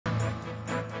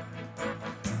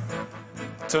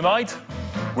Tonight,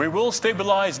 we will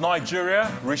stabilize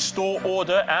Nigeria, restore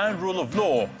order and rule of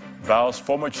law, vows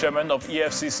former chairman of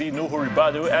EFCC Nuhu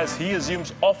Ribadu as he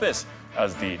assumes office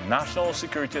as the National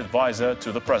Security Advisor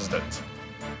to the President.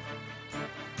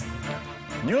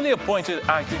 Newly appointed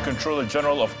Acting Controller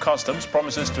General of Customs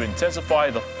promises to intensify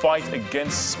the fight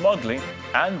against smuggling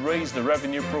and raise the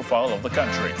revenue profile of the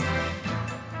country.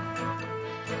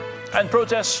 And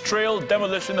protests trailed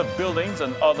demolition of buildings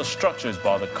and other structures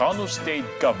by the Kano State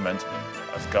government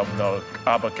as Governor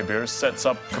Abba Kabir sets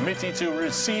up a committee to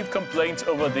receive complaints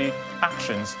over the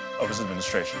actions of his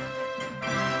administration.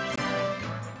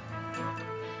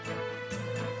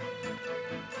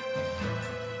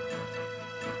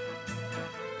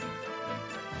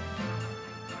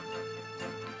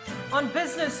 On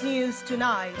business news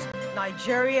tonight,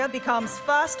 Nigeria becomes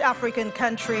first African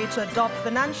country to adopt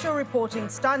financial reporting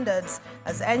standards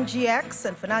as NGX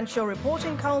and Financial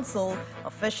Reporting Council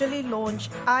officially launch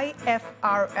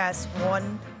IFRS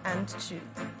 1 and 2.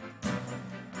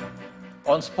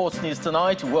 On sports news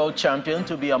tonight, world champion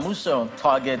Tobi Amusan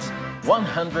targets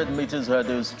 100 meters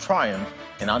hurdles triumph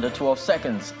in under 12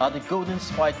 seconds at the Golden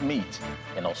Spike meet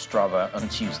in Ostrava on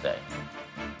Tuesday.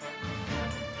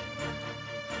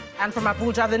 And from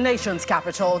Abuja, the nation's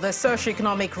capital, the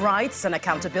Socio-Economic Rights and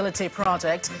Accountability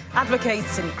Project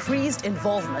advocates increased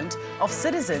involvement of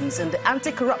citizens in the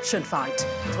anti-corruption fight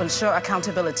to ensure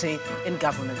accountability in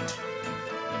government.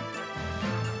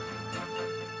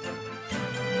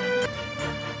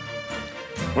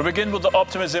 We begin with the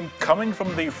optimism coming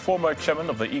from the former chairman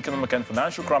of the Economic and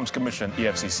Financial Crimes Commission,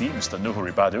 EFCC, Mr. Nuhu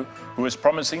Ribadu, who is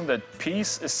promising that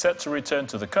peace is set to return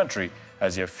to the country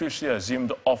as he officially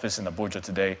assumed office in Abuja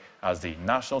today as the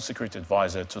National Security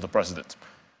Advisor to the President.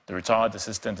 The retired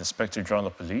Assistant Inspector General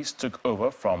of Police took over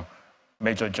from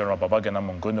Major General Babagana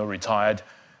Monguno, retired,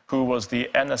 who was the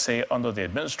NSA under the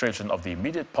administration of the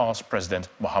immediate past President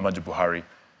Muhammadu Buhari.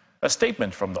 A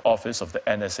statement from the office of the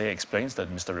NSA explains that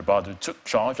Mr. Ribadu took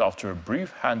charge after a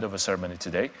brief handover ceremony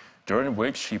today, during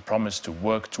which he promised to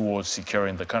work towards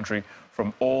securing the country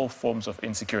from all forms of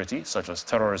insecurity, such as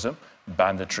terrorism,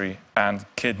 banditry, and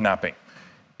kidnapping.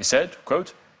 He said,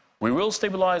 quote, "We will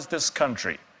stabilize this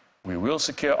country. We will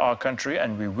secure our country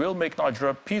and we will make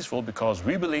Nigeria peaceful because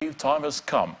we believe time has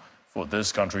come for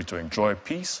this country to enjoy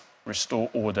peace, restore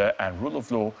order and rule of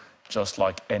law just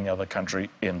like any other country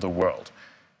in the world."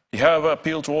 He, however,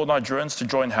 appealed to all Nigerians to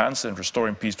join hands in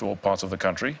restoring peace to all parts of the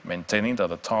country, maintaining that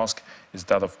the task is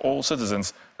that of all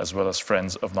citizens as well as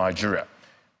friends of Nigeria.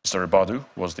 Mr. Ribadu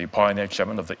was the pioneer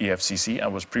chairman of the EFCC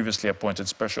and was previously appointed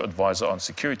Special Advisor on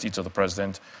Security to the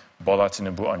President Bola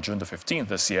Tinubu on June the 15th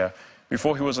this year,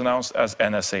 before he was announced as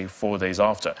NSA 4 days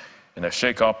after, in a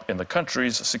shake-up in the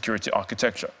country's security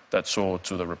architecture that saw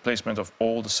to the replacement of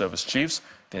all the service chiefs,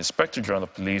 the Inspector General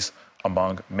of Police,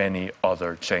 among many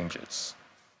other changes.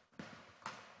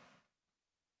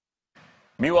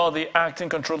 Meanwhile, the Acting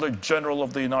Controller General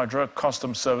of the Nigeria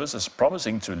Customs Service is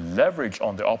promising to leverage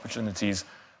on the opportunities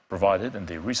provided in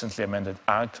the recently amended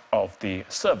Act of the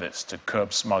Service to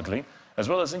curb smuggling, as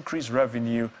well as increase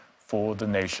revenue for the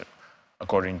nation.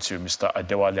 According to Mr.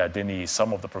 Adewale Adeniyi,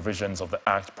 some of the provisions of the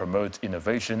Act promote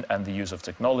innovation and the use of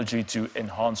technology to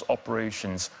enhance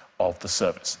operations of the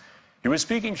service. He was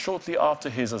speaking shortly after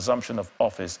his assumption of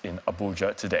office in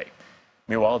Abuja today.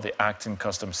 Meanwhile, the acting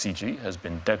Customs CG has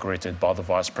been decorated by the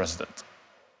Vice President.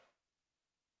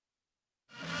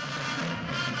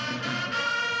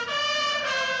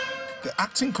 The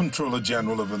Acting Controller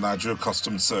General of the Nigeria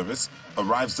Customs Service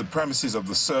arrives at the premises of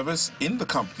the service in the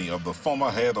company of the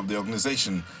former head of the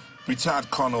organization, retired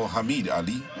Colonel Hamid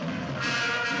Ali.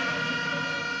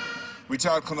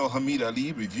 Retired Colonel Hamid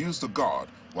Ali reviews the guard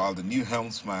while the new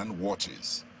helmsman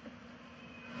watches.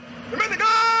 Remain the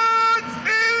guards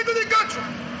into the country.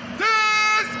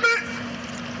 Dismiss.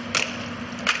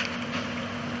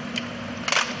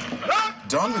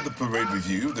 Done with the parade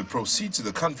review, they proceed to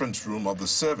the conference room of the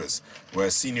service, where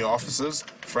senior officers,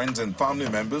 friends and family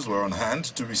members were on hand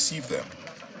to receive them.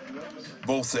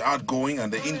 Both the outgoing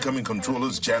and the incoming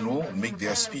controllers general make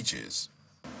their speeches.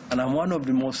 And I'm one of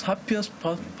the most happiest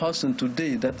person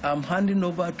today that I'm handing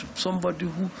over to somebody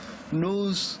who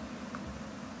knows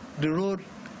the road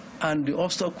and the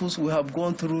obstacles we have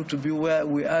gone through to be where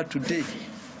we are today.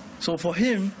 So for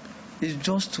him, it's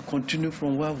just to continue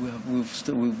from where we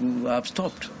have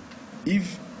stopped.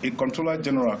 If a Controller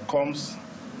General comes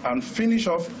and finish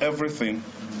off everything,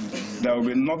 there will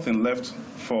be nothing left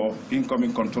for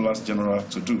incoming Controllers General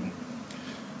to do.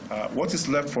 What is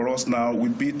left for us now will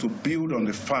be to build on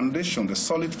the foundation, the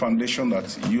solid foundation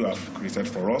that you have created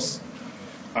for us,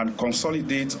 and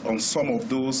consolidate on some of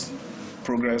those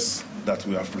progress that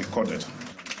we have recorded.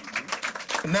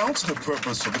 Now to the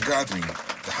purpose of the gathering,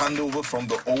 the handover from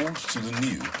the old to the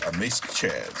new amidst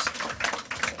cheers.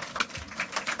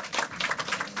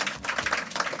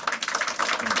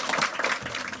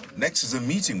 Next is a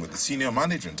meeting with the senior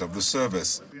management of the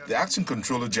service. The Acting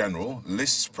Controller General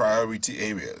lists priority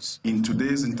areas. In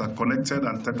today's interconnected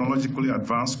and technologically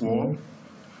advanced world,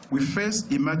 we face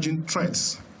emerging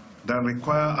threats that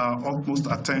require our utmost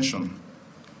attention.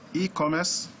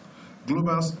 E-commerce,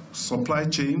 global supply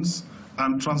chains,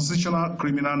 and transitional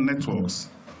criminal networks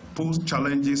pose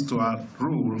challenges to our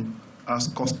role as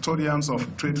custodians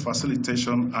of trade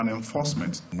facilitation and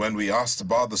enforcement. When we asked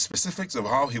about the specifics of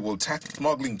how he will tackle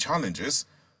smuggling challenges,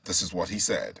 this is what he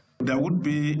said. There would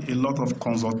be a lot of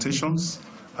consultations.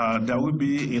 There will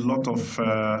be a lot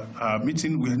of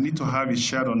meeting. We need to have a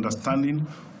shared understanding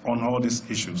on all these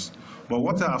issues. But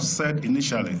what I have said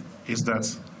initially is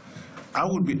that I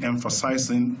would be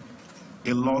emphasizing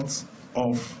a lot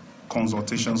of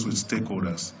consultations with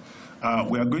stakeholders.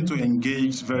 We are going to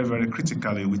engage very, very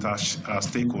critically with our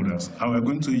stakeholders, and we are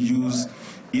going to use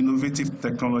innovative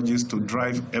technologies to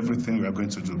drive everything we are going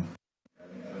to do.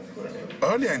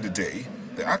 Earlier in the day,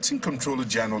 the Acting Controller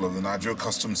General of the Nigeria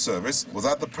Customs Service was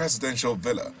at the Presidential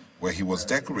Villa, where he was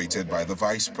decorated by the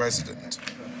Vice President.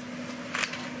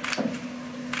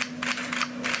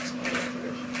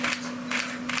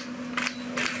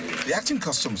 The Acting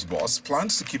Customs boss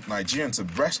plans to keep Nigerians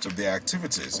abreast of their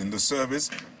activities in the service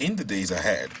in the days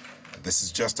ahead. This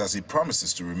is just as he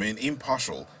promises to remain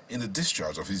impartial in the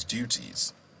discharge of his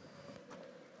duties.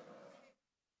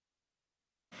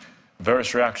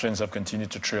 Various reactions have continued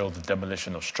to trail the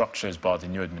demolition of structures by the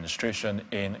new administration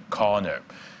in Kano.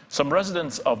 Some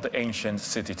residents of the ancient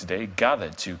city today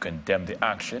gathered to condemn the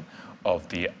action of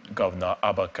the Governor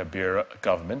Abba Kabir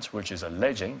government, which is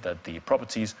alleging that the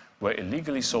properties were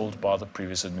illegally sold by the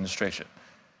previous administration.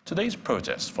 Today's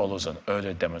protest follows an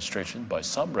earlier demonstration by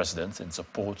some residents in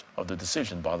support of the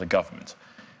decision by the government.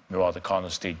 Meanwhile, the Kano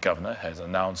State Governor has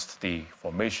announced the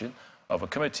formation of a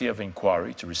committee of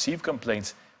inquiry to receive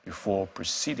complaints before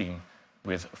proceeding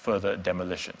with further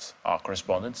demolitions. Our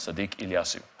correspondent, Sadiq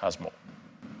Ilyasu, has more.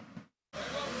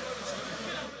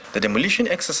 The demolition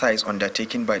exercise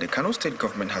undertaken by the Kano State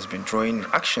government has been drawing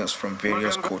reactions from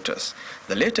various quarters.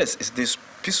 The latest is this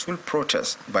peaceful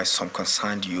protest by some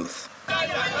concerned youth.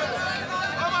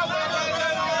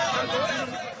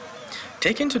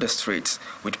 Taken to the streets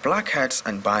with placards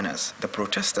and banners, the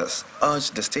protesters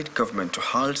urged the state government to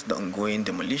halt the ongoing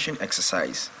demolition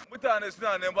exercise.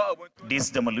 This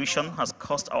demolition has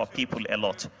cost our people a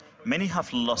lot. Many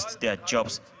have lost their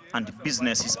jobs and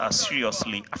businesses are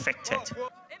seriously affected.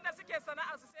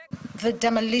 The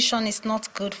demolition is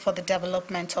not good for the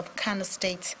development of Kano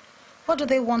State. What do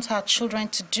they want our children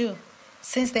to do?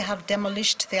 Since they have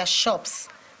demolished their shops,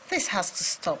 this has to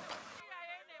stop.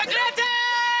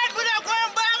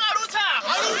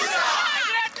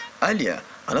 Earlier,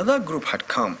 another group had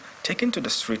come, taken to the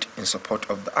street in support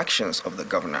of the actions of the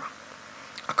governor.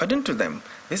 According to them,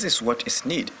 this is what is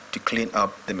needed to clean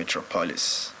up the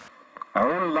metropolis. I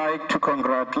would like to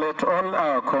congratulate all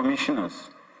our commissioners.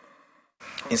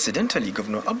 Incidentally,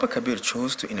 Governor Abba Kabir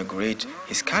chose to inaugurate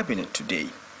his cabinet today.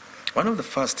 One of the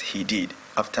first he did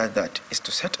after that is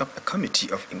to set up a committee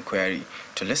of inquiry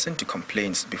to listen to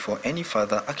complaints before any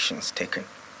further actions taken.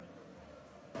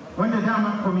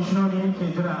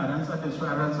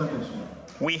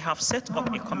 We have set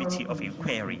up a committee of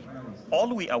inquiry.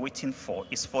 All we are waiting for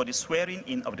is for the swearing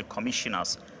in of the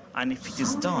commissioners, and if it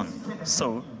is done,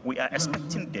 so we are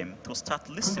expecting them to start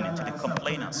listening to the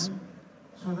complainants.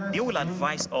 They will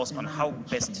advise us on how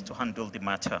best to handle the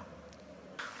matter.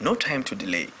 No time to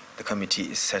delay. The committee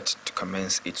is set to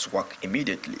commence its work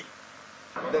immediately.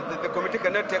 The committee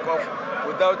cannot take off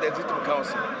without the Executive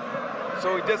Council.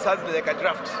 So it just has like a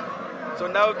draft. So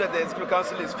now that the Executive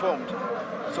Council is formed,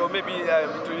 so maybe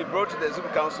it will be brought to the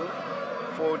Executive Council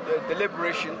for the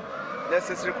deliberation,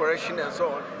 necessary correction and so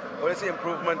on, or let's say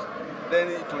improvement, then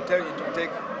it will take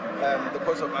the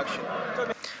course of action.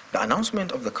 The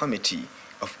announcement of the committee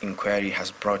of inquiry has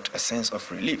brought a sense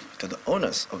of relief to the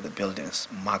owners of the buildings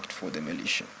marked for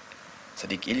demolition.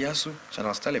 Sadiq Ilyasu,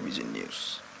 Channels Television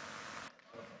News.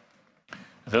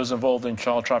 Those involved in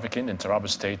child trafficking in Taraba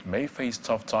State may face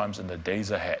tough times in the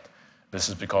days ahead. This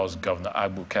is because Governor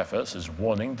Agbu Kefes is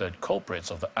warning that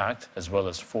culprits of the act, as well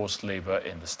as forced labor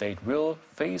in the state, will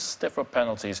face stiffer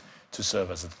penalties to serve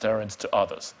as a deterrent to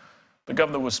others. The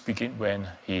governor was speaking when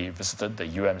he visited the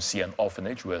UMC and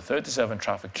orphanage where 37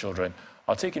 trafficked children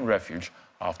are taking refuge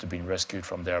after being rescued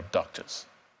from their abductors.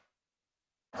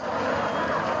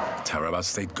 Taraba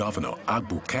State Governor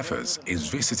Agbu Kefas is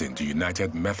visiting the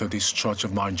United Methodist Church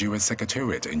of Nigeria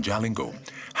Secretariat in Jalingo,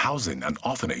 housing an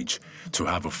orphanage, to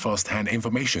have a first-hand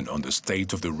information on the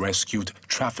state of the rescued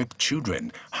trafficked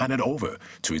children handed over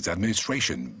to its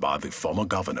administration by the former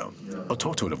governor. A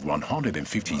total of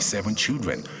 157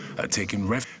 children are taken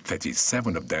refuge.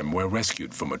 37 of them were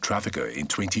rescued from a trafficker in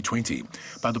 2020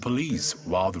 by the police,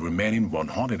 while the remaining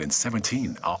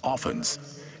 117 are orphans.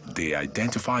 They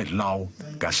identified Lau,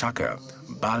 Gashaka,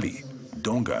 Bali,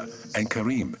 Donga, and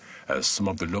Karim as some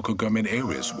of the local government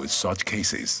areas with such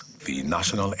cases. The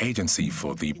National Agency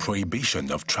for the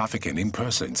Prohibition of Trafficking in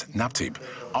Persons, NAPTIP,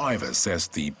 however, says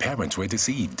the parents were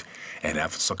deceived and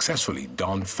have successfully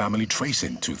done family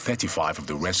tracing to 35 of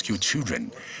the rescued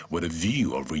children with a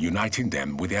view of reuniting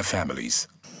them with their families.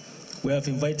 We have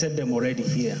invited them already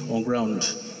here on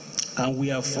ground, and we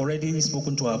have already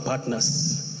spoken to our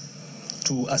partners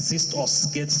to assist us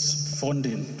get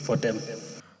funding for them.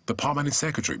 The Permanent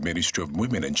Secretary, Ministry of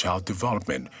Women and Child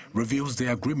Development, reveals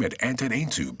the agreement entered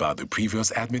into by the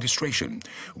previous administration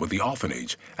with the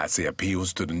orphanage as he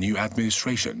appeals to the new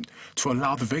administration to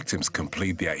allow the victims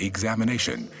complete their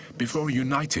examination before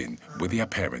uniting with their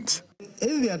parents.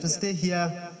 If we are to stay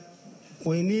here,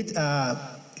 we need,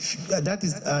 that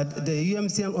is, the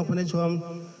UMCM orphanage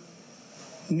home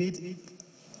need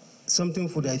something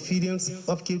for their feedings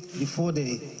upkeep before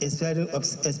the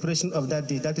expiration of that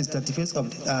day, that is 31st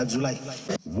of July.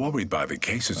 Worried by the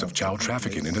cases of child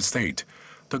trafficking in the state,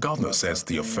 the governor says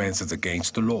the offense is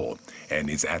against the law and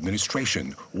his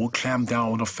administration will clamp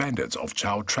down on offenders of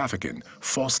child trafficking,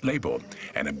 forced labor,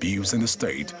 and abuse in the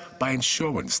state by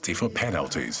ensuring stiffer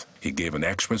penalties. He gave an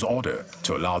express order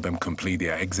to allow them complete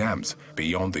their exams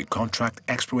beyond the contract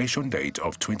expiration date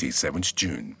of 27th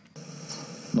June.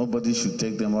 Nobody should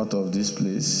take them out of this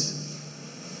place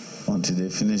until they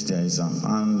finish their exam.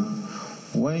 And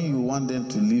when you want them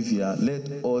to live here,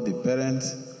 let all the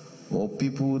parents or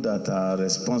people that are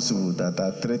responsible, that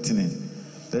are threatening,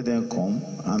 let them come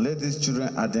and let these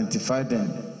children identify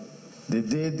them. The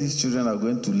day these children are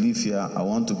going to live here, I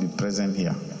want to be present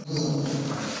here.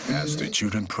 As the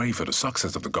children pray for the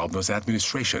success of the governor's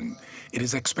administration, it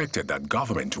is expected that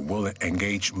government will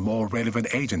engage more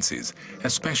relevant agencies,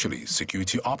 especially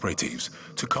security operatives,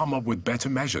 to come up with better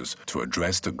measures to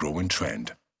address the growing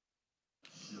trend.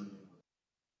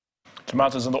 To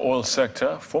matters in the oil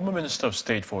sector, former Minister of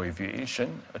State for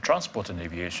Aviation, Transport and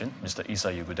Aviation, Mr.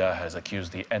 Isa Yuguda, has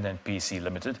accused the NNPC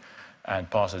Limited and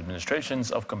past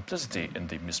administrations of complicity in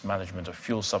the mismanagement of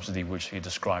fuel subsidy, which he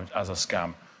described as a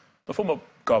scam. The former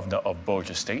governor of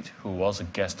Bauchi State, who was a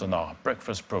guest on our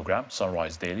breakfast program,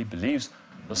 Sunrise Daily, believes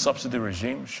the subsidy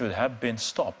regime should have been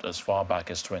stopped as far back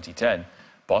as 2010,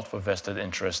 but for vested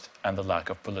interest and the lack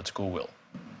of political will.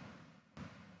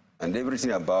 And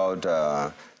everything about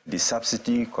the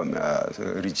subsidy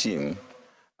regime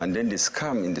and then the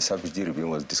scam in the subsidy regime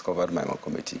was discovered by my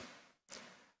committee.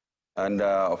 And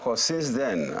of course, since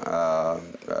then,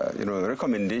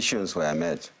 recommendations were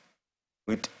made,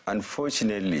 which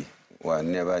unfortunately were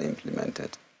never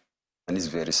implemented, and it's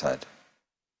very sad.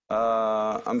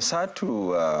 I'm sad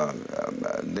to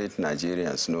let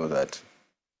Nigerians know that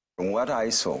from what I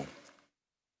saw,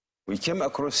 we came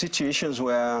across situations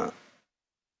where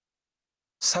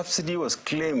subsidy was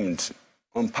claimed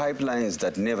on pipelines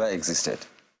that never existed.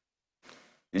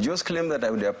 You just claim that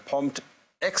I would have pumped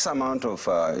X amount of,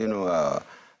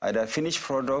 either finished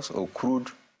products or crude,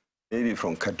 maybe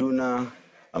from Kaduna,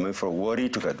 from Warri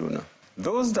to Kaduna.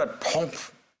 Those that pump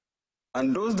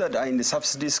and those that are in the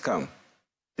subsidy scam,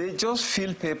 they just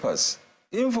fill papers,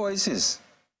 invoices,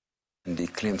 and they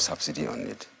claim subsidy on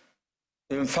it.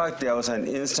 In fact, there was an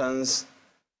instance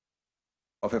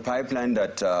of a pipeline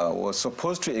that was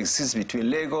supposed to exist between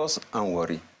Lagos and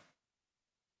Warri.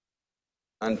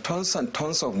 And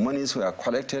tons of monies were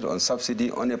collected on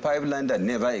subsidy on a pipeline that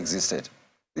never existed.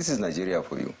 This is Nigeria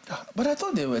for you. But I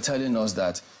thought they were telling us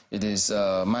that it is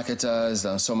marketers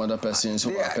and some other persons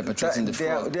who are perpetrating the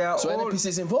fraud. So NNPC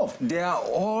is involved? They are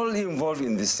all involved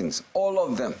in these things, all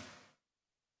of them.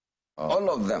 Oh. All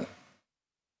of them.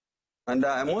 And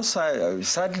I must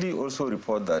sadly also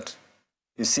report that,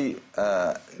 you see,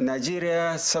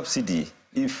 Nigeria subsidy,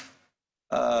 if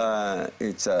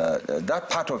it's that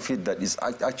part of it that is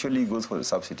actually goes for the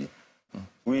subsidy,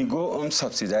 we go on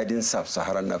subsidizing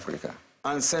sub-Saharan Africa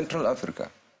and Central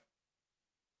Africa.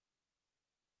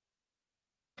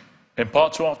 In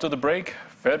part two after the break,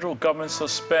 federal government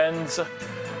suspends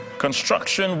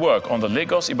construction work on the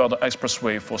Lagos-Ibadan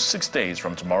Expressway for 6 days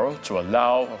from tomorrow to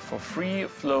allow for free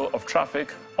flow of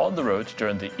traffic on the road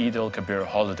during the Eid al-Kabir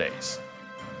holidays.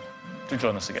 Do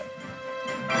join us again.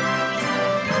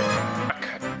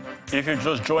 If you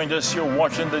just joined us, you're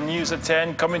watching the news at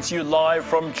 10, coming to you live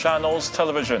from Channels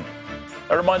Television.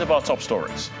 A reminder of our top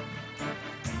stories.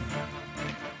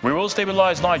 We will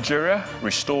stabilize Nigeria,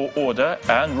 restore order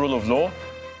and rule of law,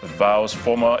 vows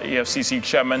former EFCC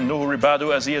chairman Nuhu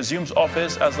Ribadu as he assumes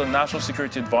office as the National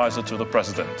Security Advisor to the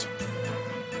President.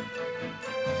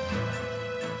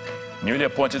 Newly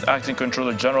appointed Acting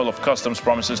Controller General of Customs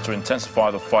promises to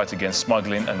intensify the fight against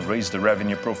smuggling and raise the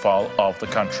revenue profile of the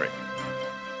country.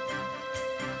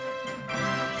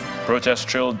 Protests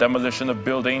trailed demolition of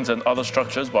buildings and other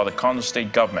structures by the Kano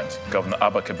State government. Governor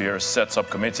Abba Kabir sets up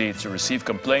committee to receive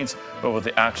complaints over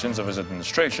the actions of his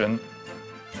administration.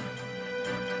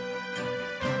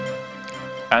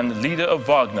 And leader of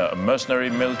Wagner, a mercenary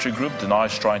military group,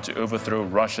 denies trying to overthrow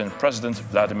Russian President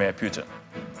Vladimir Putin.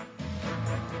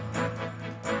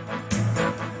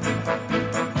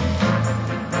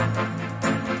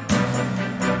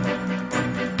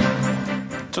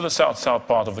 To the south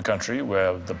part of the country,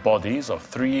 where the bodies of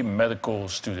 3 medical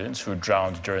students who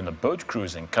drowned during a boat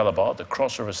cruise in Calabar, the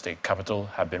Cross River State capital,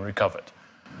 have been recovered.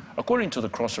 According to the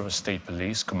Cross River State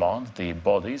Police Command, the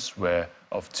bodies were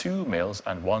of 2 males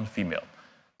and 1 female.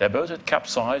 Their boat had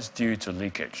capsized due to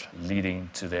leakage, leading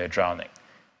to their drowning.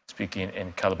 Speaking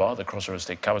in Calabar, the Cross River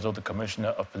State capital, the Commissioner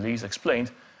of Police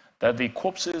explained that the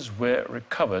corpses were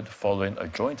recovered following a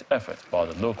joint effort by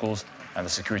the locals and the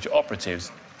security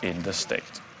operatives in the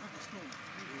state.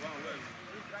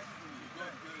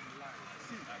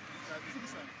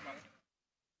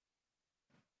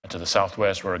 To the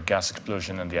southwest, where a gas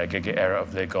explosion in the Agege area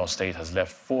of Lagos State has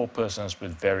left 4 persons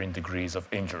with varying degrees of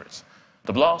injuries.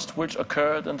 The blast, which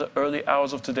occurred in the early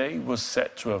hours of today, was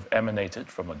said to have emanated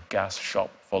from a gas shop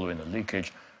following a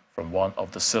leakage from one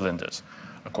of the cylinders.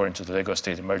 According to the Lagos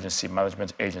State Emergency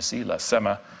Management Agency,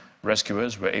 LASEMA,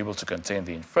 rescuers were able to contain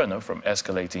the inferno from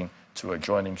escalating to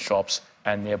adjoining shops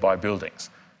and nearby buildings.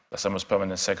 LASEMA's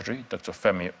Permanent Secretary, Dr.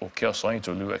 Femi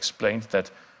Okeosonyitolu, explained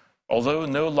that although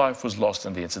no life was lost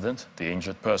in the incident, the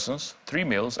injured persons, 3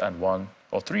 females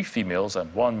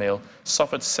and 1 male,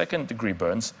 suffered second-degree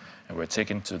burns and were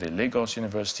taken to the Lagos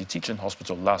University Teaching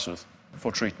Hospital, Lasuth, for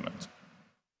treatment.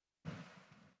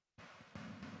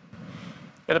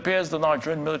 It appears the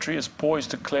Nigerian military is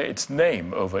poised to clear its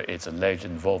name over its alleged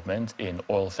involvement in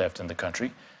oil theft in the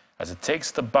country, as it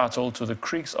takes the battle to the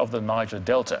creeks of the Niger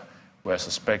Delta, where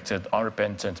suspected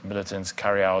unrepentant militants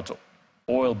carry out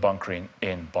oil bunkering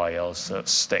in Bayelsa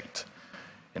State.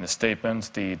 In a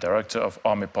statement, the Director of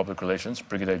Army Public Relations,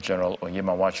 Brigadier General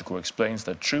Onyema Nwachukwu, explains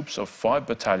that troops of 5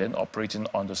 Battalion operating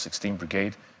under 16th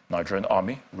Brigade Nigerian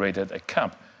Army raided a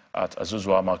camp at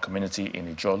Azuzuama community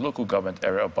in Ijaw local government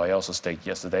area of Bayelsa State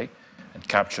yesterday and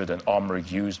captured an armory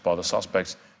used by the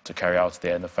suspects to carry out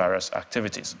their nefarious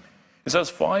activities. It says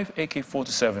 5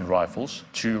 AK-47 rifles,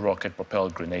 2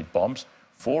 rocket-propelled grenade bombs,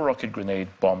 4 rocket grenade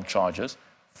bomb charges,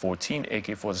 14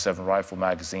 AK-47 rifle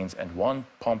magazines and 1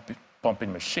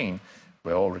 pumping machine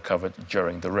were all recovered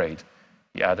during the raid.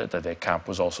 He added that their camp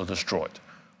was also destroyed.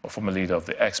 A former leader of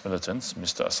the ex-militants,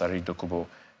 Mr. Asari Dokubo,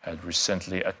 had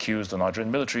recently accused the Nigerian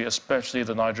military, especially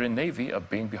the Nigerian Navy, of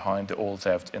being behind the oil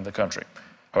theft in the country.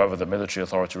 However, the military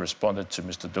authority responded to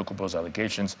Mr. Dokubo's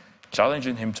allegations,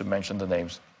 challenging him to mention the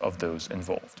names of those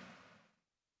involved.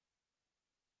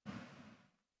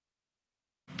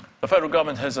 The federal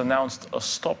government has announced a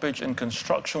stoppage in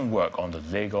construction work on the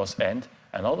Lagos end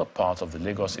and other parts of the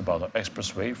Lagos-Ibadan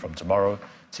Expressway from tomorrow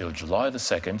till July the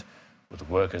 2nd, with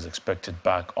workers expected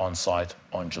back on site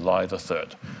on July the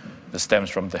 3rd. This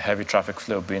stems from the heavy traffic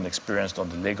flow being experienced on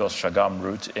the Lagos-Shagam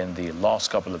route in the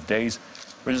last couple of days,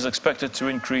 which is expected to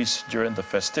increase during the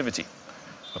festivity.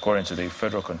 According to the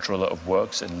Federal Controller of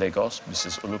Works in Lagos,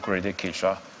 Mrs. Olukorede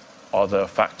Kesha, other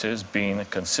factors being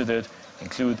considered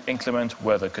include inclement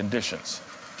weather conditions.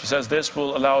 She says this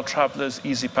will allow travelers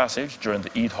easy passage during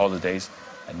the Eid holidays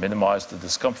and minimize the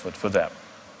discomfort for them.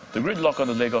 The gridlock on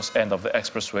the Lagos end of the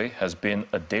expressway has been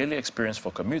a daily experience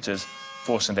for commuters,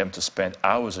 forcing them to spend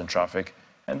hours in traffic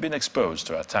and being exposed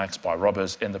to attacks by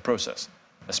robbers in the process,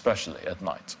 especially at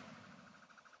night.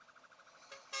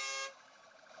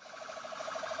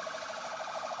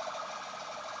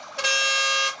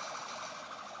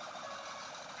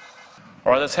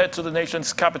 All right, let's head to the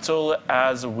nation's capital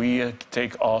as we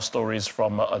take our stories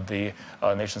from the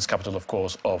nation's capital, of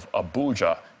course, of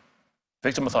Abuja.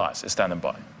 Victor Matthias is standing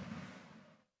by.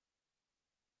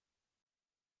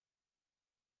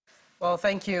 Well,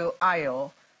 thank you,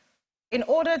 Ayo.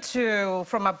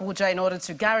 From Abuja, in order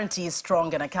to guarantee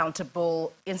strong and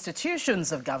accountable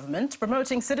institutions of government,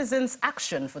 promoting citizens'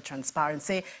 action for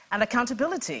transparency and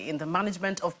accountability in the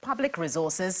management of public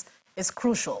resources is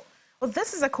crucial. Well,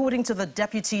 this is according to the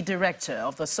Deputy Director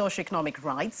of the Socio-Economic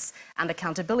Rights and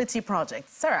Accountability Project,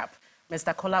 SERAP,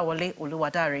 Mr. Kolawole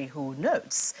Oluwadari, who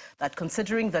notes that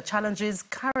considering the challenges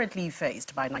currently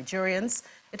faced by Nigerians,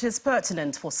 it is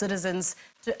pertinent for citizens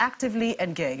to actively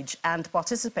engage and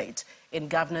participate in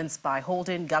governance by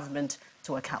holding government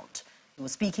to account. He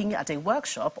was speaking at a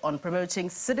workshop on promoting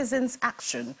citizens'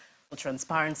 action for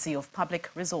transparency of public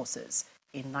resources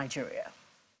in Nigeria.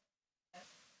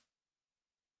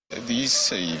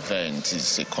 This event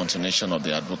is a continuation of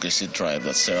the advocacy drive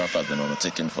that SERAP has been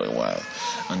undertaking for a while.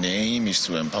 And the aim is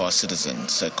to empower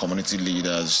citizens, community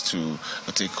leaders to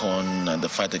take on the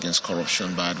fight against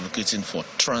corruption by advocating for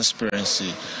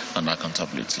transparency and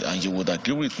accountability. And you would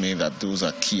agree with me that those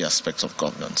are key aspects of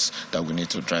governance that we need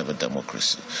to drive a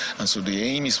democracy. And so the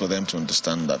aim is for them to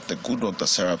understand that the good work that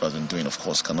SERAP has been doing, of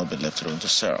course, cannot be left alone to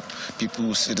SERAP.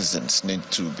 People, citizens, need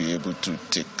to be able to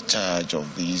take charge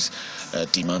of these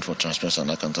demand for transparency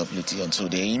and accountability, and so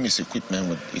the aim is equip them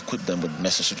with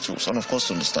necessary tools, and of course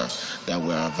to understand that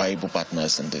we are viable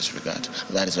partners in this regard.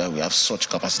 That is why we have such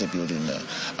capacity building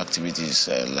activities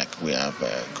like we have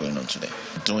going on today.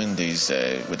 Doing this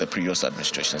with the previous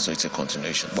administration, so it's a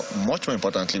continuation. But much more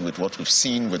importantly, with what we've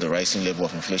seen with the rising level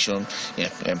of inflation,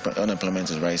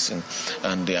 unemployment is rising,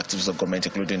 and the activities of government,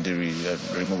 including the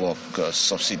removal of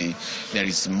subsidy, there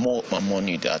is more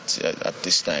money at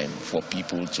this time for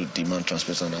people to demand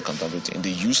transparency and accountability in the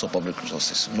use of public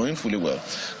resources, knowing fully well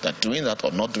that doing that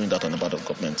or not doing that on the part of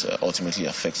government ultimately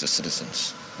affects the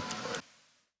citizens.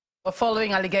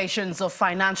 Following allegations of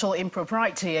financial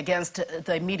impropriety against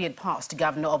the immediate past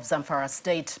governor of Zamfara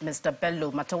State, Mr.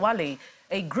 Bello Matawale,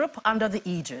 a group under the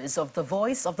aegis of the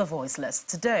Voice of the Voiceless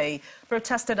today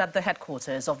protested at the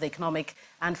headquarters of the Economic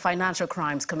and Financial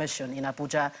Crimes Commission in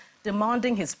Abuja,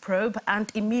 demanding his probe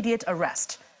and immediate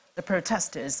arrest. The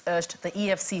protesters urged the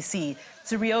EFCC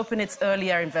to reopen its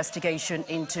earlier investigation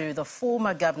into the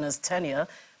former governor's tenure,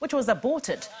 which was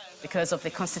aborted because of the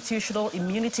constitutional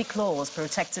immunity clause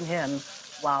protecting him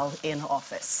while in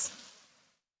office.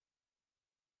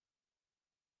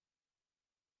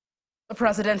 The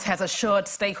president has assured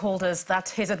stakeholders that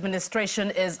his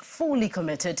administration is fully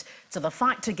committed to the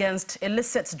fight against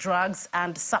illicit drugs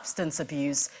and substance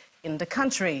abuse in the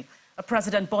country.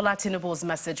 President Bola Tinubu's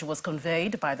message was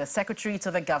conveyed by the Secretary to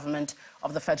the Government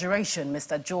of the Federation,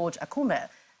 Mr. George Akume,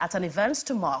 at an event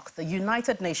to mark the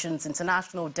United Nations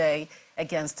International Day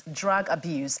Against Drug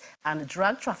Abuse and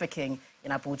Drug Trafficking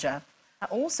in Abuja.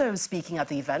 Also speaking at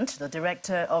the event, the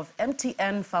director of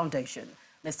MTN Foundation,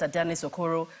 Mr. Dennis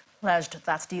Okoro, pledged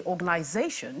that the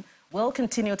organization will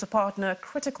continue to partner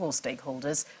critical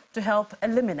stakeholders to help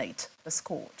eliminate the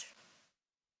scourge.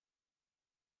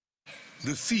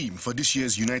 The theme for this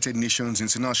year's United Nations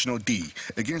International Day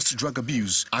Against Drug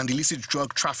Abuse and Illicit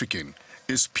Drug Trafficking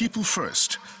is People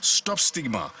First, Stop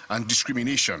Stigma and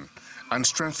Discrimination, and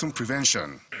Strengthen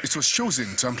Prevention. It was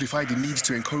chosen to amplify the need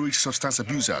to encourage substance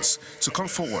abusers to come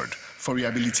forward for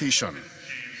rehabilitation.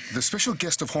 The special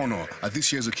guest of honor at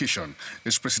this year's occasion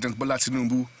is President Bola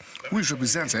Tinubu, who is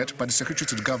represented by the Secretary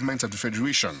to the Government of the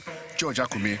Federation, George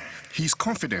Akume. He is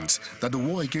confident that the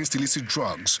war against illicit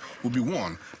drugs will be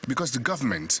won because the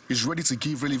government is ready to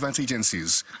give relevant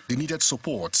agencies the needed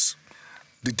support.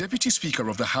 The Deputy Speaker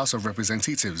of the House of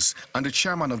Representatives and the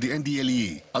Chairman of the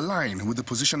NDLEA align with the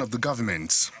position of the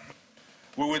government.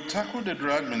 We will tackle the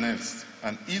drug menace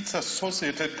and its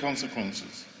associated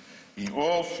consequences in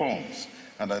all forms,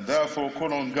 and I therefore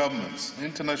call on governments,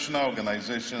 international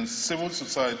organizations, civil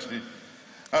society,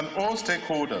 and all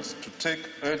stakeholders to take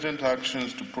urgent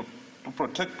actions to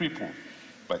protect people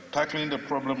by tackling the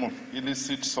problem of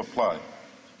illicit supply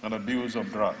and abuse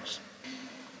of drugs.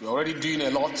 We're already doing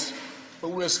a lot, but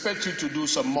we expect you to do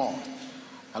some more.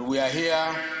 And we are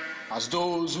here as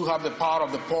those who have the power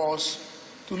of the purse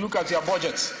to look at your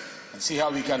budgets and see how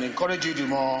we can encourage you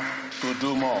to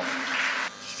do more.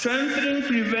 Strengthening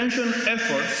prevention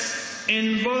efforts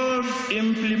involves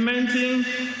implementing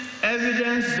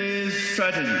evidence-based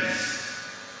strategies,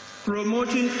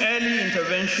 promoting early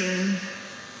intervention,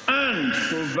 and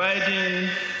providing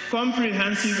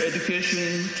comprehensive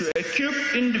education to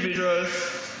equip individuals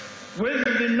with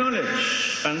the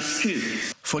knowledge and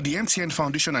skills. For the MTN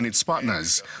Foundation and its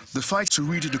partners, the fight to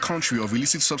rid the country of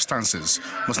illicit substances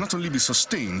must not only be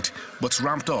sustained, but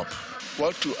ramped up.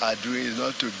 What we are doing is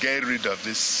not to get rid of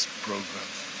this program.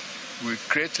 We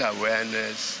create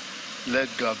awareness, let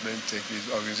government take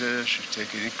it, organizations should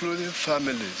take it, including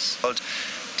families.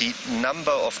 The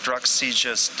number of drug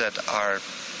seizures that are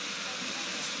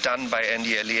done by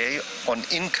NDLEA on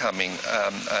incoming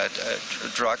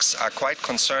drugs are quite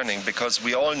concerning, because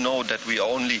we all know that we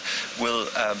only will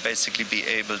basically be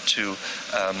able to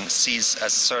seize a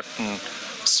certain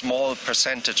small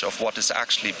percentage of what is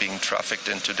actually being trafficked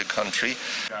into the country.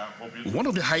 One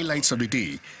of the highlights of the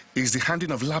day is the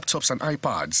handing of laptops and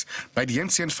iPads by the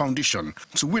MTN Foundation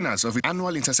to winners of the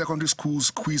annual Inter-Secondary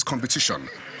Schools Quiz Competition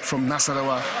from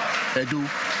Nasarawa, Edo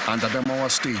and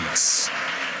Adamawa states.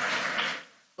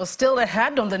 Well, still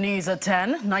ahead on the news at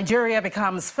 10, Nigeria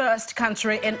becomes first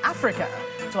country in Africa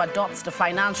to adopt the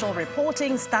financial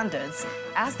reporting standards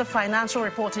as the Financial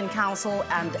Reporting Council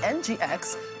and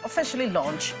NGX officially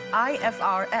launch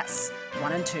IFRS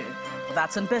 1 and 2. Well,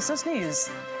 that's in business news.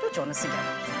 Do join us again.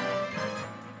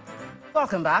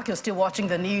 Welcome back. You're still watching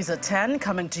the news at 10,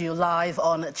 coming to you live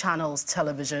on Channels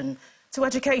Television. To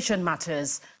education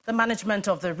matters, the management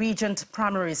of the Regent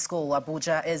Primary School,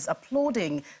 Abuja, is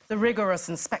applauding the rigorous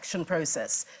inspection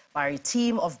process by a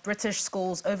team of British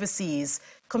schools overseas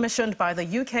commissioned by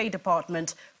the UK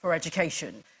Department for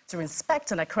Education to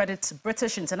inspect and accredit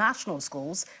British international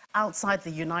schools outside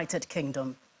the United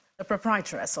Kingdom. The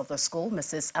proprietress of the school,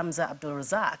 Mrs. Amza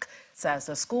Abdul-Razak, says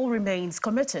the school remains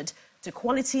committed to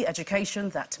quality education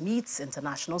that meets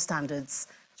international standards.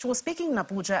 She was speaking in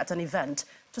Abuja at an event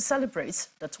to celebrate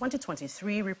the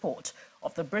 2023 report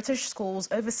of the British Schools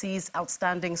Overseas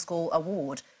Outstanding School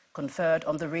Award conferred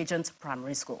on the Regent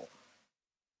Primary School.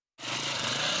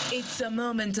 It's a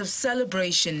moment of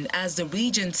celebration as the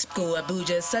Regent School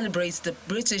Abuja celebrates the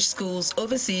British Schools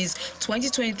Overseas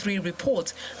 2023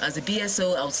 report as the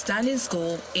BSO Outstanding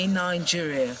School in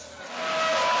Nigeria.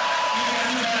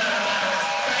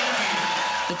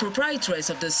 The proprietress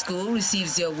of the school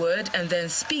receives the award and then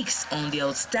speaks on the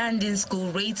outstanding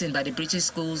school rating by the British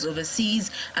Schools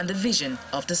Overseas and the vision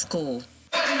of the school.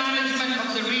 The management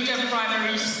of the Regent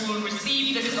Primary School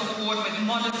received this award with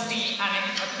modesty and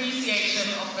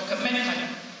appreciation of the commitment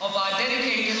of our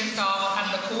dedicated staff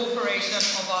and the cooperation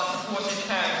of our supportive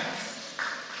parents.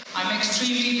 I'm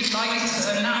extremely delighted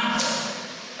to announce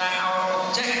that our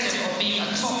objective of being a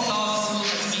top-class school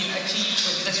has been achieved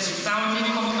with this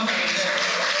resounding confirmation.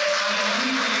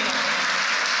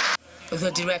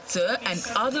 The director and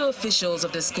other officials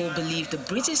of the school believe the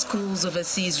British Schools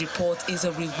Overseas report is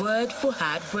a reward for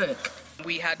hard work.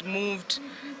 We had moved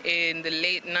in the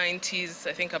late 90s,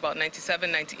 I think about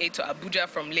 97, 98, to Abuja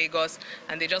from Lagos,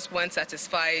 and they just weren't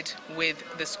satisfied with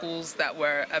the schools that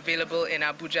were available in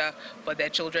Abuja for their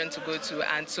children to go to,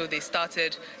 and so they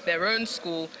started their own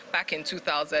school back in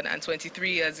 2000, and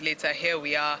 23 years later, here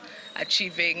we are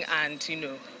achieving and,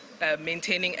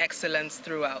 maintaining excellence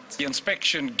throughout. The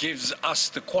inspection gives us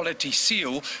the quality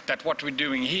seal that what we're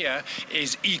doing here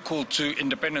is equal to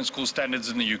independent school standards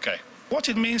in the UK. What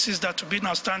it means is that to be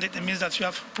outstanding, it means that you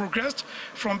have progressed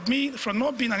from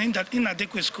not being an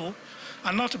inadequate school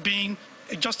and not being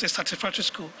just a satisfactory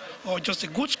school or just a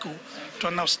good school to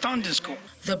an outstanding school.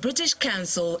 The British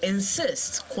Council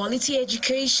insists quality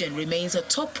education remains a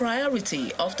top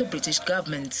priority of the British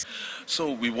government.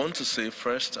 So we want to say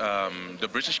first, the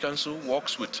British Council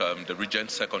works with the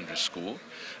Regent Secondary School,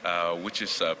 which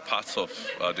is part of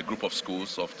the group of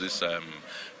schools of this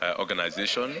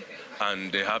organization,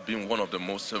 and they have been one of our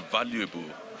most valuable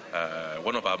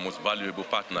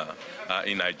partners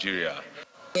in Nigeria.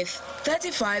 With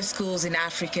 35 schools in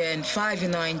Africa and 5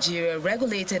 in Nigeria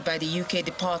regulated by the UK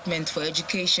Department for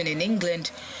Education in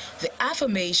England, the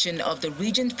affirmation of the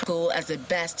Regent School as the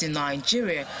best in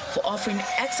Nigeria for offering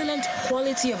excellent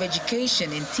quality of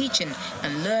education in teaching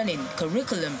and learning,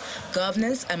 curriculum,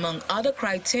 governance, among other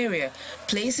criteria,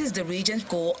 places the Regent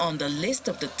School on the list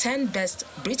of the 10 best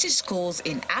British schools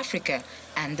in Africa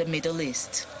and the Middle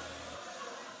East.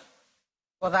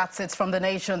 Well, that's it from the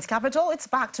nation's capital. It's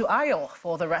back to Ayo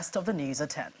for the rest of the news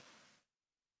at 10.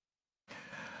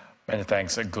 Many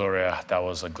thanks, Gloria. That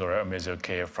was Gloria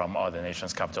Omezoke from the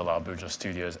nation's capital, Abuja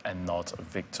studios, and not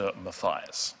Victor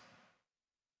Matthias.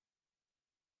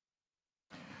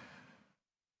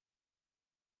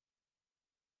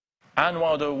 Anne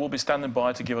Wilder will be standing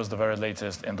by to give us the very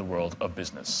latest in the world of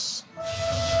business.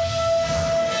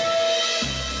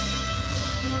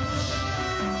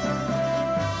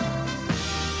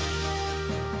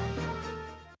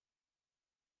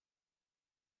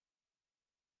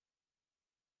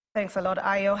 Thanks a lot,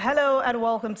 Ayo. Hello and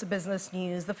welcome to Business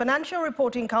News. The Financial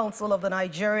Reporting Council of the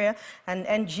Nigeria and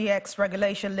NGX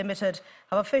Regulation Limited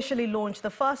have officially launched the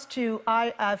first 2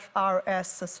 IFRS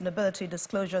Sustainability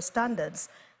Disclosure Standards.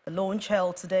 The launch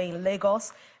held today in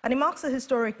Lagos, and it marks a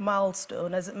historic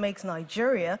milestone as it makes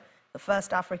Nigeria the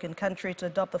first African country to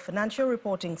adopt the financial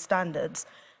reporting standards.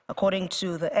 According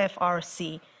to the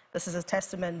FRC, This is a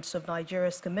testament of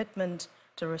Nigeria's commitment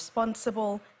to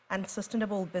responsible and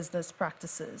sustainable business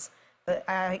practices. The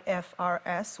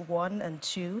IFRS 1 and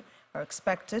 2 are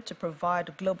expected to provide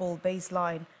a global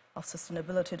baseline of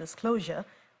sustainability disclosure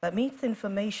that meets the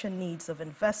information needs of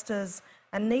investors,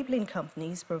 enabling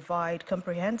companies provide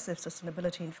comprehensive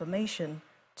sustainability information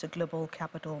to global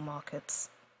capital markets.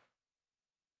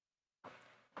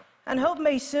 And hope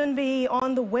may soon be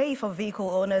on the way for vehicle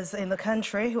owners in the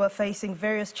country who are facing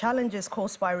various challenges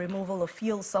caused by removal of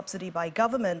fuel subsidy by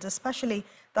government, especially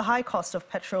the high cost of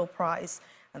petrol price.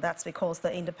 And that's because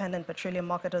the Independent Petroleum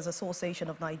Marketers Association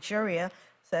of Nigeria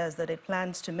says that it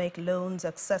plans to make loans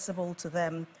accessible to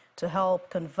them to help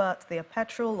convert their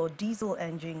petrol or diesel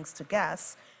engines to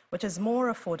gas, which is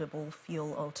more affordable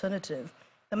fuel alternative.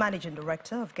 The Managing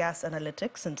Director of Gas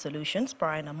Analytics and Solutions,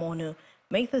 Brian Amonu,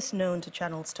 made this known to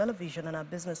Channels Television on our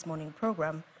Business Morning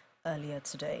program earlier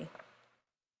today.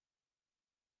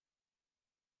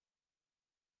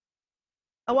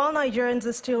 While Nigerians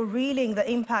are still reeling the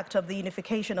impact of the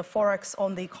unification of Forex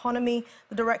on the economy,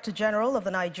 the Director General of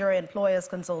the Nigeria Employers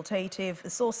Consultative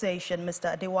Association,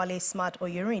 Mr. Adewale Smart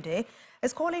Oyerinde,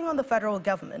 is calling on the federal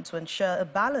government to ensure a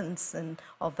balance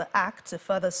of the act to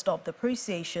further stop the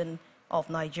appreciation of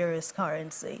Nigeria's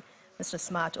currency. Mr.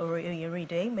 Smart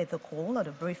Oyerinde made the call at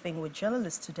a briefing with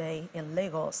journalists today in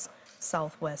Lagos,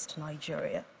 southwest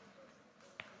Nigeria.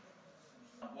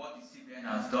 What the CBN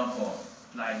has done for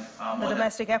the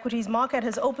domestic equities market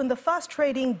has opened the first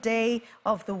trading day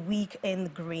of the week in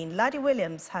green. Laddie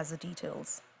Williams has the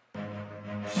details.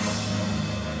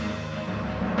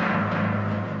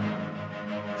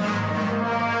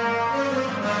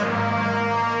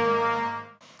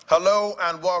 Hello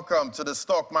and welcome to the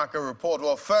Stock Market Report.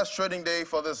 Well, first trading day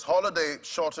for this holiday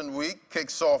shortened week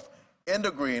kicks off in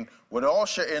the green with the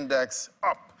all-share index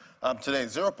up today,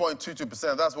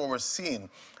 0.22%. That's what we're seeing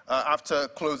after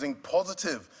closing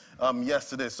positive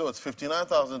yesterday. So it's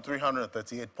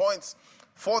 59,338 points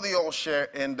for the all-share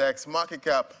index. Market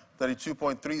cap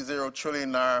 32.30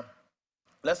 trillion naira.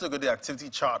 Let's look at the activity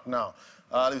chart now.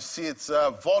 You see its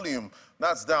volume.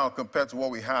 That's down compared to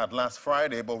what we had last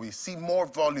Friday, but we see more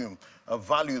volume of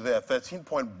value there,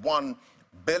 13.1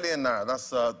 billion naira. That's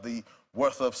the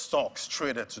worth of stocks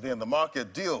traded today in the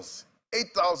market. Deals,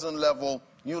 8,000 level,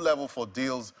 new level for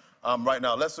deals right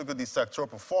now. Let's look at the sectoral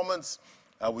performance.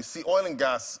 We see oil and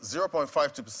gas,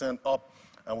 0.52% up,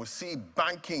 and we see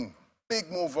banking,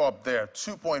 big move up there,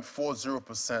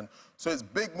 2.40%. So it's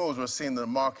big moves we're seeing in the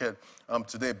market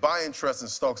today. Buy interest in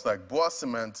stocks like Boa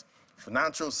Cement,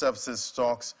 financial services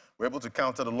stocks. We're able to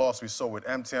counter the loss we saw with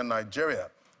MTN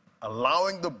Nigeria,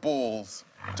 allowing the bulls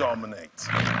dominate.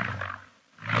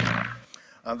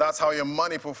 And that's how your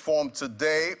money performed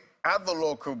today at the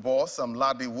local boss. I'm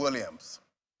Laddie Williams.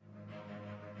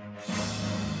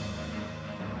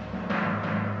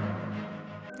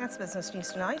 That's Business News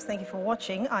Tonight. Thank you for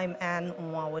watching. I'm Anne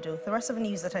Nwawadu. The rest of the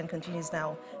news at 10 continues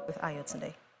now with Ayo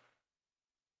Tunde.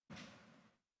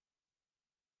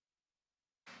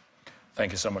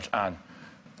 Thank you so much, Anne.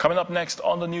 Coming up next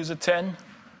on the news at 10,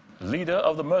 leader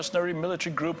of the mercenary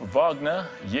military group Wagner,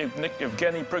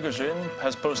 Yevgeny Prigozhin,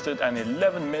 has posted an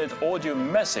 11-minute audio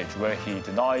message where he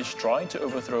denies trying to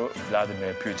overthrow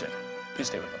Vladimir Putin. Please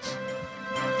stay with us.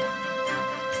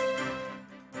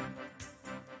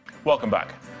 Welcome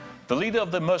back. The leader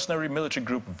of the mercenary military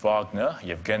group Wagner,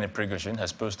 Yevgeny Prigozhin,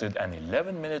 has posted an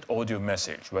 11-minute audio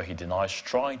message where he denies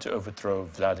trying to overthrow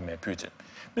Vladimir Putin.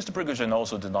 Mr. Prigozhin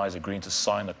also denies agreeing to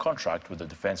sign a contract with the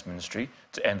Defense Ministry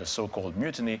to end the so-called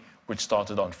mutiny, which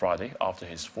started on Friday after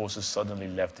his forces suddenly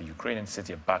left the Ukrainian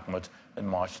city of Bakhmut and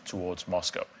marched towards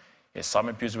Moscow. Here's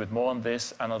Simon Pusey with more on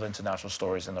this and other international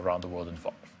stories in Around the World in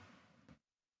 5.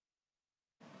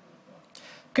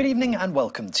 Good evening and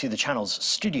welcome to the Channel's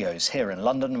studios here in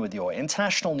London with your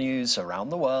international news around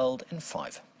the world in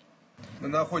 5.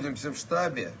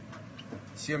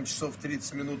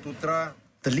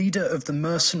 The leader of the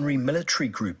mercenary military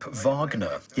group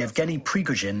Wagner, Yevgeny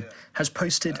Prigozhin, has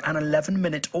posted an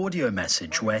 11-minute audio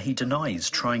message where he denies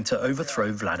trying to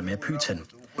overthrow Vladimir Putin.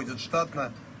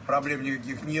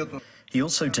 He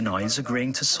also denies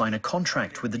agreeing to sign a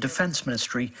contract with the Defense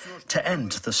Ministry to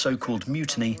end the so-called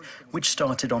mutiny, which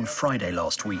started on Friday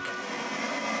last week.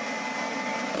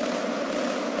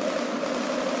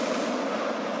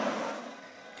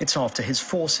 It's after his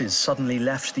forces suddenly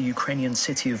left the Ukrainian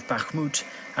city of Bakhmut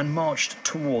and marched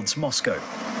towards Moscow.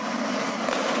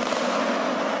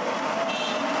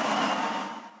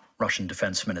 Russian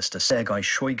Defense Minister Sergei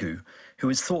Shoigu, who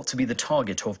is thought to be the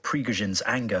target of Prigozhin's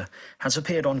anger, has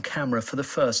appeared on camera for the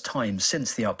first time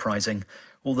since the uprising,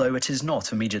 although it is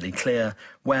not immediately clear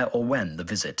where or when the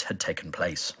visit had taken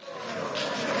place.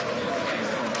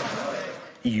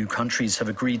 EU countries have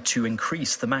agreed to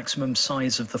increase the maximum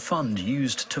size of the fund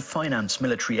used to finance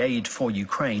military aid for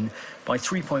Ukraine by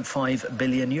 €3.5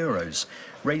 billion,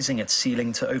 raising its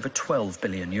ceiling to over €12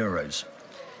 billion.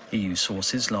 EU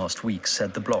sources last week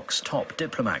said the bloc's top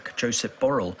diplomat, Josep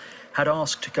Borrell, had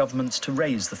asked governments to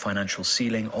raise the financial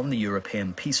ceiling on the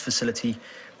European Peace Facility,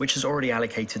 which has already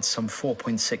allocated some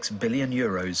 €4.6 billion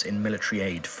in military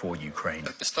aid for Ukraine.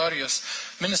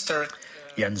 Minister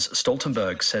Jens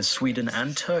Stoltenberg says Sweden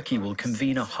and Turkey will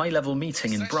convene a high-level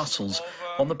meeting in Brussels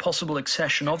on the possible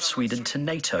accession of Sweden to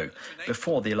NATO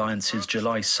before the alliance's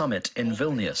July summit in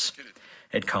Vilnius.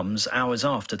 It comes hours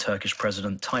after Turkish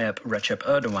President Tayyip Recep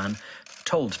Erdogan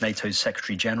told NATO's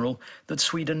Secretary-General that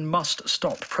Sweden must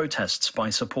stop protests by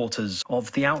supporters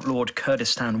of the outlawed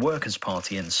Kurdistan Workers'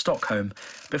 Party in Stockholm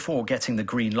before getting the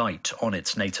green light on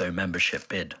its NATO membership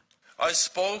bid. I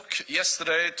spoke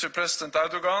yesterday to President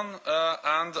Erdogan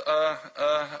and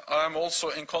I am also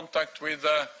in contact with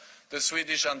the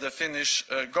Swedish and the Finnish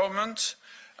government,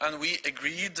 and we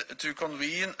agreed to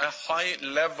convene a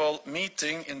high-level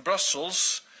meeting in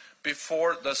Brussels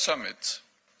before the summit.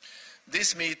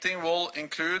 This meeting will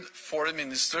include foreign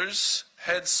ministers,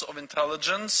 heads of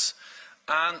intelligence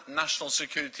and national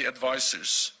security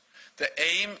advisors. The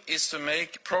aim is to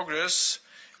make progress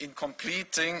in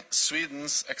completing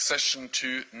Sweden's accession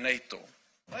to NATO.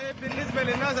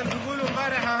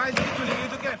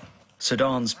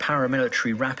 Sudan's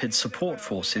paramilitary rapid support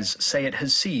forces say it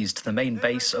has seized the main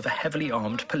base of a heavily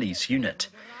armed police unit.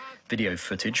 Video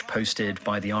footage posted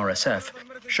by the RSF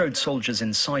showed soldiers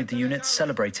inside the unit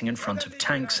celebrating in front of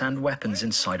tanks and weapons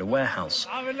inside a warehouse.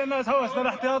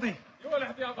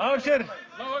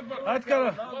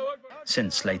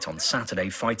 Since late on Saturday,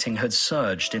 fighting had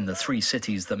surged in the three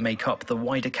cities that make up the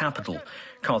wider capital,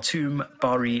 Khartoum,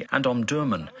 Bari and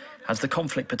Omdurman, as the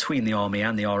conflict between the army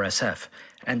and the RSF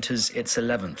enters its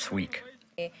 11th week.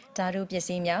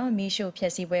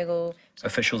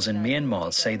 Officials in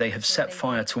Myanmar say they have set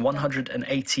fire to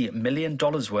 $180 million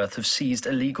worth of seized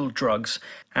illegal drugs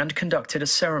and conducted a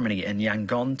ceremony in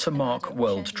Yangon to mark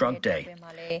World Drug Day.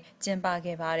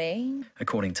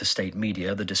 According to state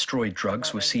media, the destroyed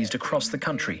drugs were seized across the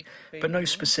country, but no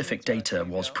specific data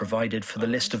was provided for the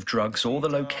list of drugs or the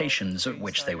locations at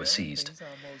which they were seized.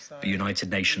 The United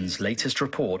Nations' latest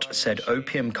report said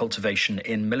opium cultivation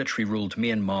in military-ruled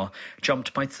Myanmar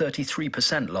jumped by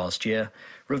 33% last year,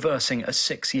 reversing a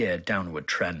 6-year downward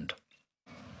trend.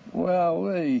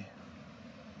 Wowee.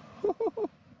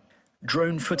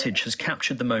 Drone footage has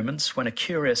captured the moments when a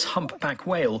curious humpback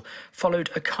whale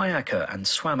followed a kayaker and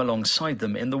swam alongside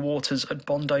them in the waters at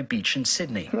Bondi Beach in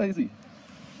Sydney. Crazy.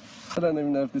 I don't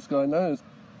even know if this guy knows.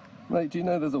 Mate, do you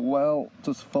know there's a whale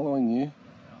just following you?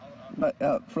 Right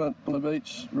out front on the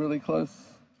beach, really close.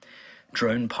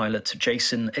 Drone pilot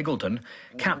Jason Iggledon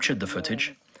captured the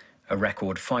footage. A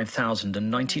record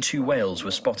 5,092 whales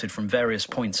were spotted from various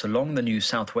points along the New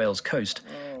South Wales coast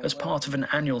as part of an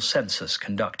annual census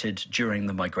conducted during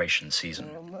the migration season.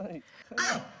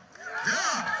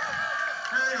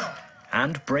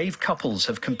 And brave couples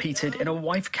have competed in a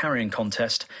wife-carrying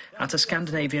contest at a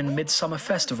Scandinavian midsummer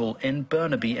festival in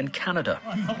Burnaby in Canada.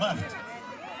 On the left.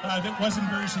 That wasn't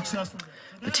very successful.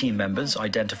 The team members,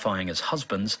 identifying as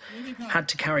husbands, had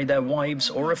to carry their wives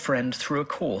or a friend through a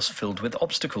course filled with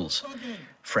obstacles.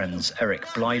 Friends Eric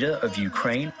Blyder of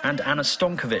Ukraine and Anna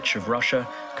Stonkovich of Russia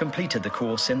completed the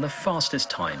course in the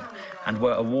fastest time and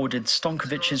were awarded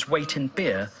Stonkovich's weight in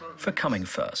beer for coming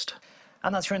first.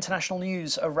 And that's your international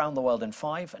news around the world in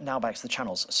 5. Now back to the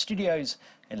channel's studios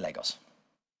in Lagos.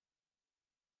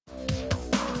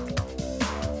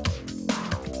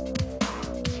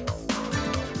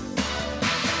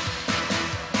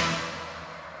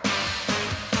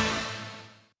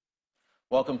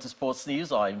 Welcome to Sports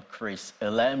News. I'm Chris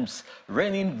Elems.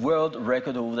 Reigning world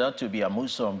record holder Tobi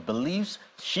Amusan believes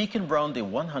she can run the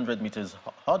 100 meters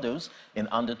hurdles in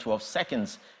under 12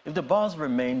 seconds if the bars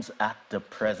remains at the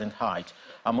present height.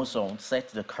 Amusan set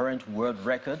the current world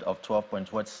record of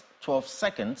 12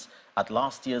 seconds at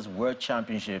last year's World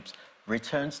Championships,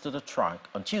 returns to the track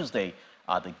on Tuesday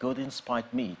at the Golden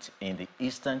Spike meet in the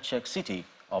eastern Czech city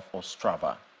of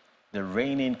Ostrava. The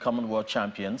reigning Commonwealth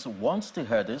champions want the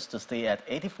hurdles to stay at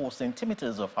 84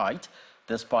 centimeters of height,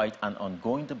 despite an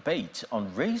ongoing debate on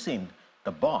raising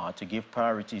the bar to give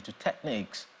priority to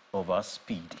techniques over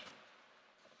speed.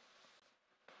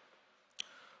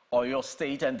 Oyo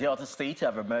State and Delta State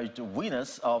have emerged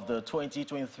winners of the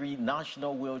 2023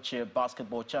 National Wheelchair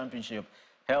Basketball Championship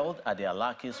held at the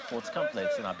Alaki Sports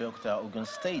Complex in Abeokuta, Ogun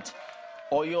State.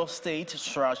 Oyo State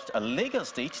thrashed Lagos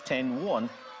State 10-1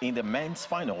 in the men's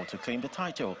final to claim the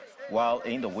title, while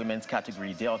in the women's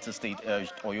category, Delta State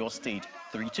edged Oyo State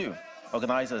 3-2.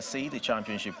 Organizers say the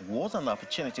championship was an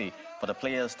opportunity for the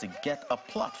players to get a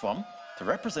platform to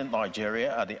represent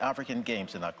Nigeria at the African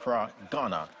Games in Accra,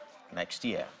 Ghana next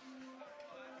year.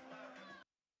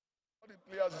 The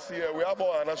players is here. We have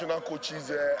all our national coaches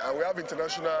here, and we have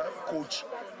international coach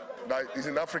that is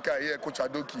in Africa here, Coach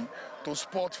Adoki, to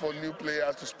spot for new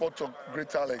players, to spot for great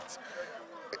talent.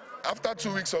 After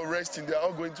 2 weeks of resting, they are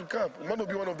all going to camp. We want to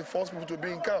be one of the first people to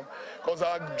be in camp, because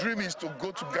our dream is to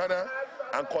go to Ghana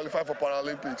and qualify for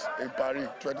Paralympics in Paris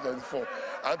 2024.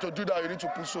 And to do that, you need to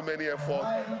put so many efforts.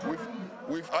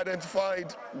 We've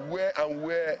identified where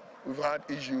we've had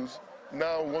issues.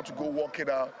 Now we want to go work it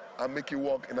out and make it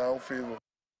work in our own favor.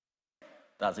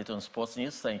 That's it on Sports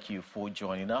News. Thank you for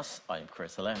joining us. I'm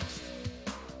Chris Alems.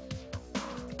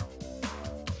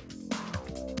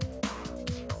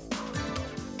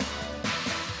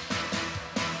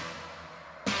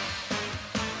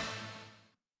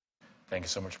 Thank you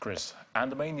so much, Chris.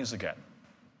 And the main news again.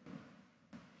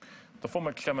 The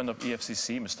former chairman of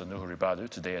EFCC, Mr. Nuhu Ribadu,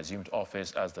 today assumed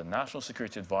office as the National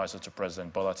Security Advisor to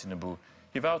President Bola Tinubu.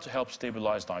 He vowed to help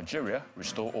stabilize Nigeria,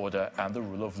 restore order and the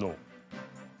rule of law.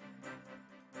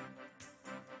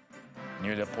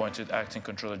 Newly appointed Acting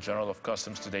Controller General of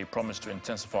Customs today promised to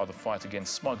intensify the fight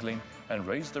against smuggling and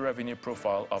raise the revenue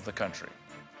profile of the country.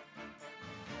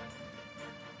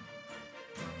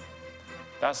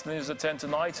 That's the news at 10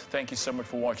 tonight. Thank you so much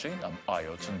for watching. I'm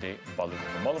Ayo Tunde Balugo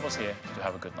from all of us here to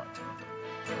have a good night.